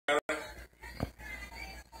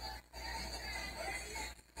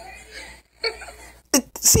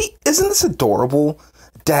See, isn't this adorable?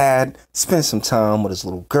 Dad spend some time with his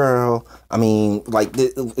little girl. I mean, like,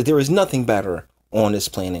 there is nothing better on this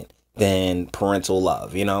planet than parental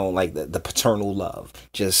love, you know, like the paternal love.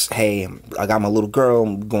 Just, hey, I got my little girl,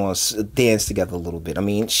 I'm going to dance together a little bit. I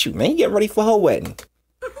mean, shoot, man, you get ready for her wedding.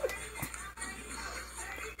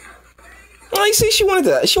 Oh, you see, she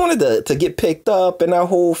wanted to get picked up and that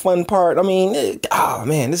whole fun part. I mean, oh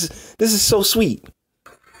man, this is so sweet.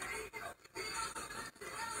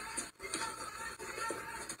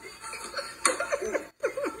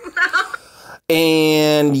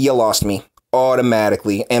 And you lost me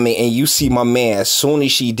automatically. I mean, and you see my man, as soon as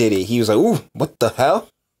she did it, he was like, ooh, what the hell?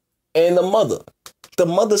 And the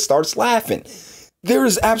mother starts laughing. There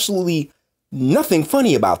is absolutely nothing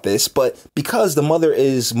funny about this, but because the mother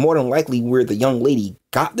is more than likely where the young lady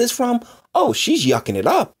got this from, oh, she's yucking it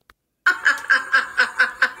up.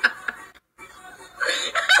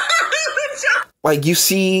 Like, you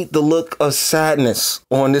see the look of sadness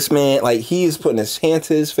on this man. Like, he is putting his hand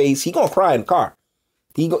to his face. He gonna cry in the car.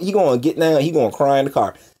 He gonna get down. He gonna cry in the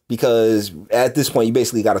car. Because at this point, you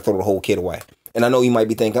basically got to throw the whole kid away. And I know you might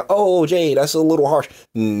be thinking, oh, Jay, that's a little harsh.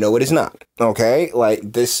 No, it is not. Okay?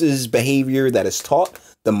 Like, this is behavior that is taught.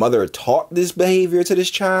 The mother taught this behavior to this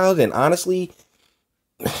child. And honestly,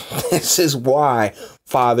 this is why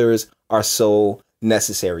fathers are so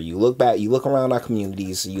necessary. You look back, you look around our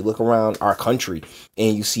communities, you look around our country,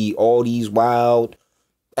 and you see all these wild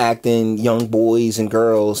acting young boys and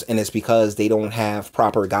girls, and it's because they don't have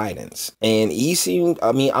proper guidance. And he seemed,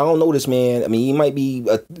 I mean, I don't know this man. I mean, he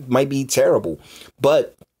might be terrible,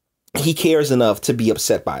 but he cares enough to be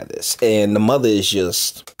upset by this. And the mother is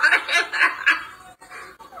just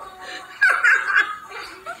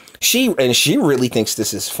she really thinks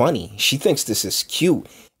this is funny. She thinks this is cute,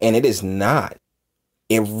 and it is not.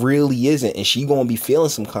 It really isn't. And she's going to be feeling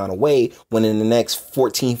some kind of way when in the next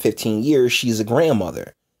 14, 15 years, she's a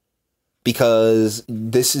grandmother. Because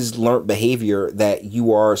this is learned behavior that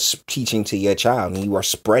you are teaching to your child and you are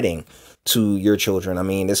spreading to your children. I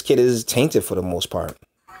mean, this kid is tainted for the most part.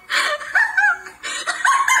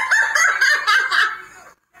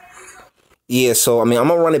 Yeah, so, I mean, I'm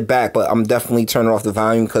going to run it back, but I'm definitely turning off the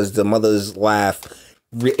volume because the mother's laugh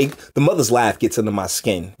gets under my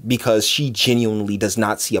skin because she genuinely does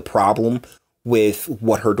not see a problem with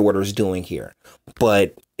what her daughter's doing here.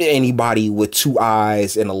 But anybody with two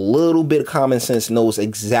eyes and a little bit of common sense knows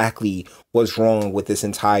exactly what's wrong with this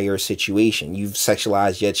entire situation. You've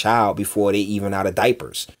sexualized your child before they even out of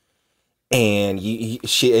diapers. And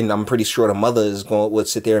and I'm pretty sure the mother would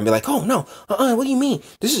sit there and be like, oh, no, what do you mean?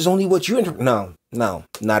 This is only what you... No,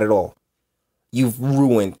 not at all. You've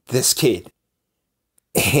ruined this kid.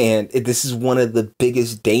 And this is one of the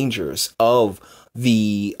biggest dangers of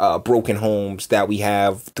the broken homes that we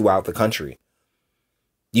have throughout the country.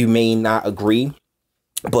 You may not agree,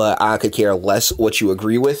 but I could care less what you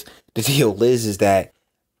agree with. The deal is that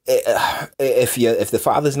if the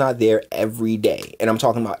father's not there every day, and I'm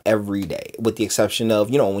talking about every day, with the exception of,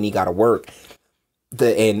 you know, when he got to work,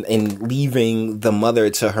 and leaving the mother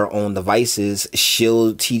to her own devices,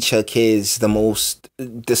 she'll teach her kids the most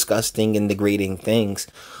disgusting and degrading things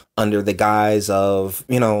under the guise of,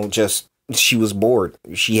 you know, just she was bored.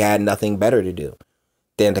 She had nothing better to do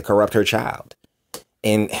than to corrupt her child.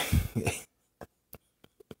 And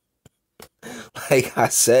like I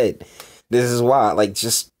said, this is why, like,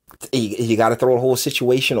 just you got to throw the whole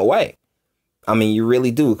situation away. I mean, you really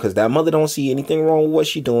do, because that mother don't see anything wrong with what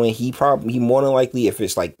she's doing. He more than likely, if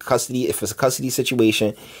it's like custody, if it's a custody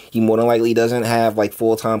situation, he more than likely doesn't have like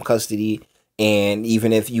full-time custody. And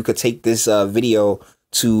even if you could take this video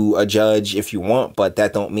to a judge if you want, but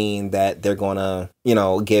that don't mean that they're gonna, you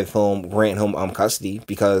know, grant him custody,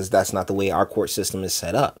 because that's not the way our court system is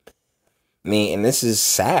set up. I mean, and this is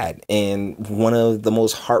sad and one of the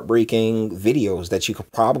most heartbreaking videos that you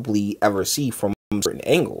could probably ever see from certain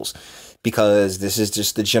angles, because this is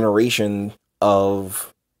just the generation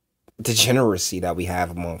of degeneracy that we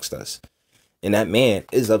have amongst us. And that man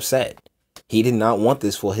is upset. He did not want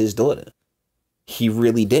this for his daughter. He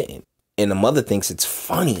really didn't. And the mother thinks it's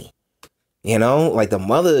funny. You know, like the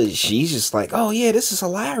mother, she's just like, oh yeah, this is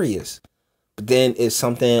hilarious. But then if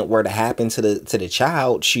something were to happen to the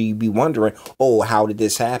child, she'd be wondering, oh, how did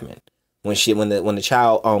this happen? When the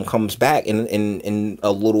child comes back in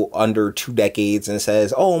a little under 2 decades and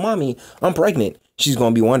says, oh, mommy, I'm pregnant, she's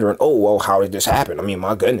going to be wondering, oh, well, how did this happen? I mean,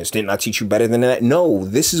 my goodness, didn't I teach you better than that? No,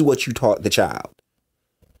 this is what you taught the child.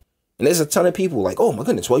 And there's a ton of people like, oh, my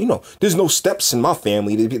goodness, well, you know, there's no steps in my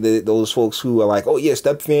family. Those folks who are like, oh, yeah,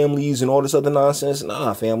 step families and all this other nonsense.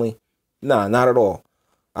 Nah, family. Nah, not at all.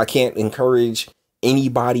 I can't encourage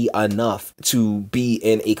anybody enough to be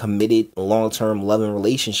in a committed long-term loving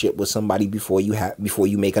relationship with somebody before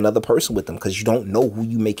you make another person with them, because you don't know who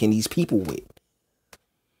you making these people with.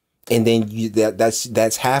 And then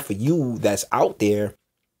that's half of you that's out there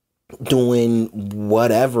doing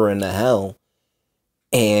whatever in the hell,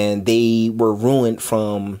 and they were ruined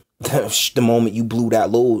from the moment you blew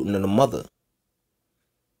that load into the mother.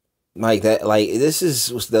 Like that, like this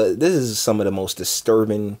is some of the most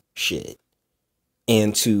disturbing shit.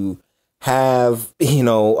 And to have, and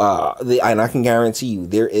I can guarantee you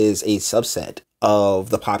there is a subset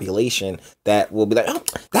of the population that will be like, oh,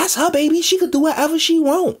 that's her baby, she could do whatever she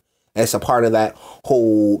wants. It's a part of that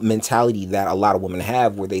whole mentality that a lot of women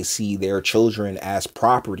have, where they see their children as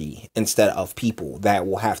property instead of people that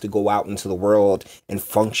will have to go out into the world and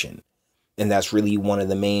function. And that's really one of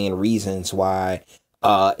the main reasons why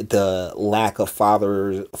the lack of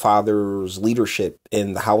father's leadership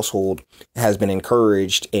in the household has been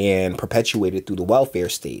encouraged and perpetuated through the welfare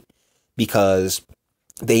state, because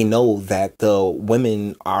they know that the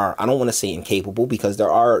women are, I don't want to say incapable, because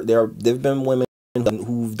there've been women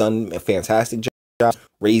who've done a fantastic job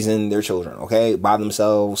raising their children, okay, by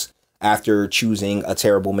themselves, after choosing a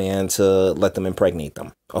terrible man to let them impregnate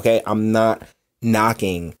them. Okay, I'm not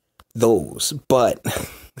knocking those, but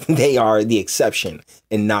they are the exception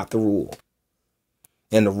and not the rule.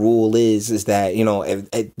 And the rule is that,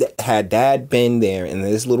 if had dad been there in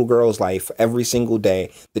this little girl's life every single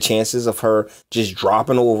day, the chances of her just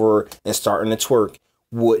dropping over and starting to twerk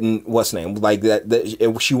wouldn't,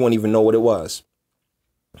 she wouldn't even know what it was.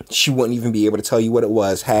 She wouldn't even be able to tell you what it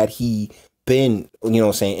was had he been,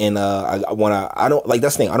 and I don't like,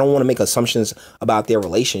 that's the thing, I don't want to make assumptions about their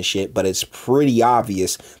relationship, but it's pretty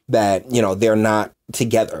obvious that, they're not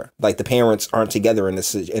together. Like, the parents aren't together in this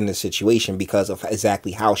situation, because of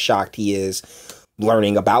exactly how shocked he is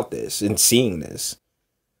learning about this and seeing this.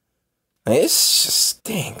 And it's just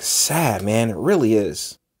dang sad, man. It really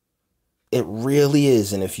is. It really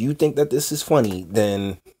is. And if you think that this is funny,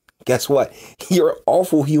 then guess what? You're an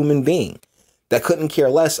awful human being that couldn't care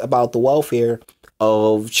less about the welfare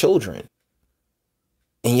of children.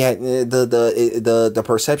 And yet the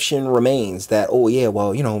perception remains that, oh yeah,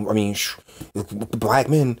 well, black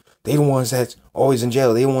men, they the ones that's always in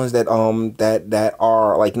jail. They the ones that that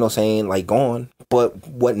are, like, like, gone. But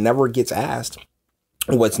what never gets asked,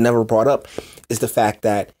 what's never brought up, is the fact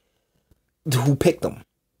that who picked them.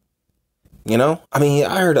 I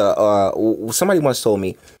heard somebody once told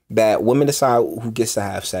me that women decide who gets to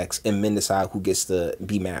have sex and men decide who gets to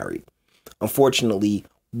be married. Unfortunately,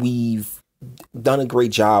 we've done a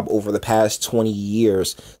great job over the past 20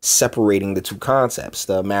 years separating the two concepts,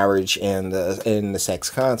 the marriage and the sex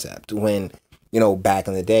concept, when, back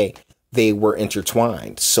in the day, they were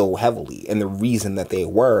intertwined so heavily. And the reason that they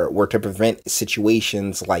were to prevent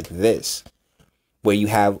situations like this, where you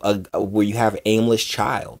have an aimless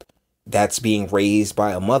child that's being raised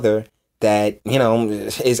by a mother that,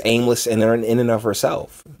 is aimless in and of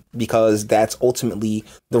herself, because that's ultimately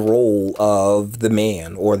the role of the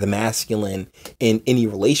man or the masculine in any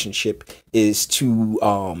relationship, is to,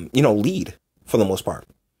 lead for the most part.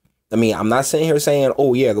 I'm not sitting here saying,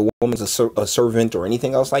 oh yeah, the woman's a servant or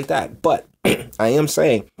anything else like that. But I am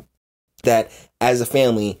saying that as a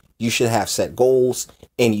family, you should have set goals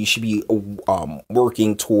and you should be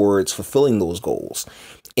working towards fulfilling those goals.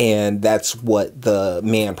 And that's what the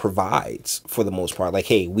man provides for the most part. Like,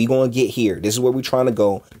 hey, we going to get here. This is where we're trying to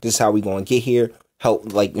go. This is how we going to get here. Help,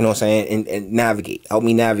 and navigate. Help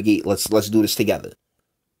me navigate. Let's do this together.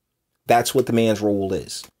 That's what the man's role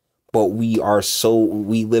is. But we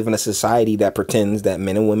live in a society that pretends that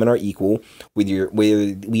men and women are equal. We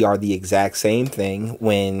are the exact same thing,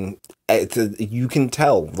 when you can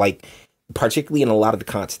tell, like, particularly in a lot of the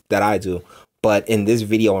content that I do, but in this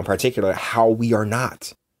video in particular, how we are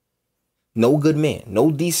not. No good man, no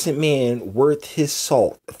decent man worth his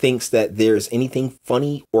salt thinks that there's anything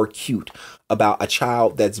funny or cute about a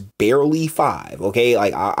child that's barely 5. Okay,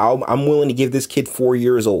 like I'm willing to give this kid 4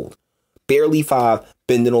 years old, barely 5,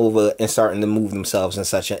 bending over and starting to move themselves in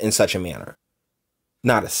such a manner.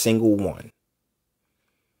 Not a single one.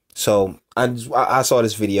 So I saw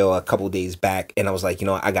this video a couple days back, and I was like,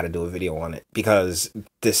 I got to do a video on it, because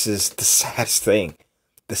this is the saddest thing.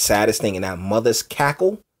 The saddest thing, and that mother's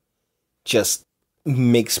cackle just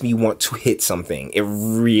makes me want to hit something. It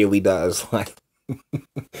really does. Like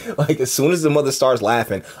as soon as the mother starts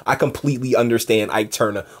laughing, I completely understand Ike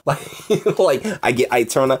Turner. Like I get Ike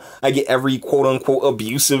Turner. I get every quote unquote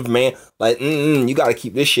abusive man. Like, you got to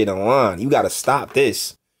keep this shit on. You got to stop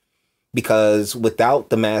this. because without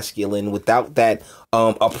the masculine, without that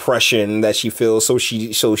oppression that she feels, so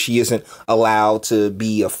she isn't allowed to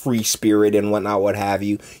be a free spirit and whatnot, what have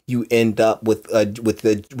you. You end up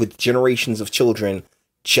with generations of children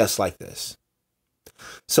just like this.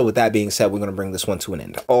 So with that being said, we're going to bring this one to an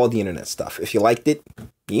end. All the internet stuff. If you liked it,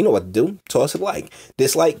 you know what to do. Toss a like.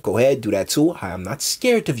 Dislike, go ahead, do that too. I am not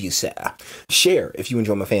scared of you, sir. Share if you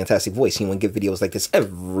enjoy my fantastic voice. You want to give videos like this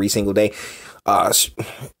every single day.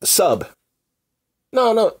 Sub.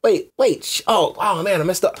 No, wait. Oh man, I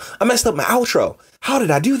messed up my outro. How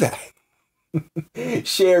did I do that?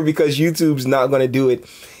 Share because YouTube's not going to do it.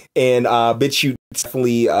 And BitChute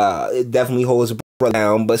definitely holds a brother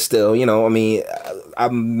down, but still, you know, I mean,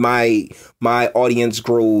 my audience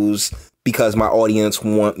grows because my audience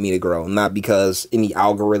want me to grow, not because any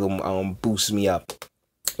algorithm boosts me up.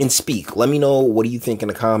 And speak. Let me know, what do you think in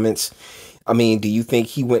the comments? I mean, do you think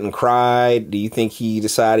he went and cried? Do you think he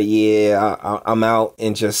decided, yeah, I'm out,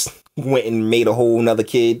 and just went and made a whole nother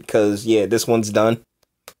kid? Because, yeah, this one's done.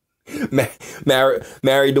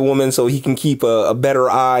 Married the woman so he can keep a better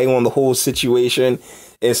eye on the whole situation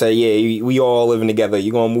and say, yeah, we all living together.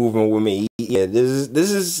 You're gonna move in with me. Yeah, this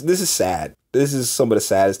is sad. This is some of the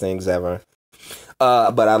saddest things ever.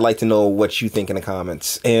 But I'd like to know what you think in the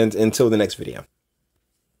comments. And until the next video.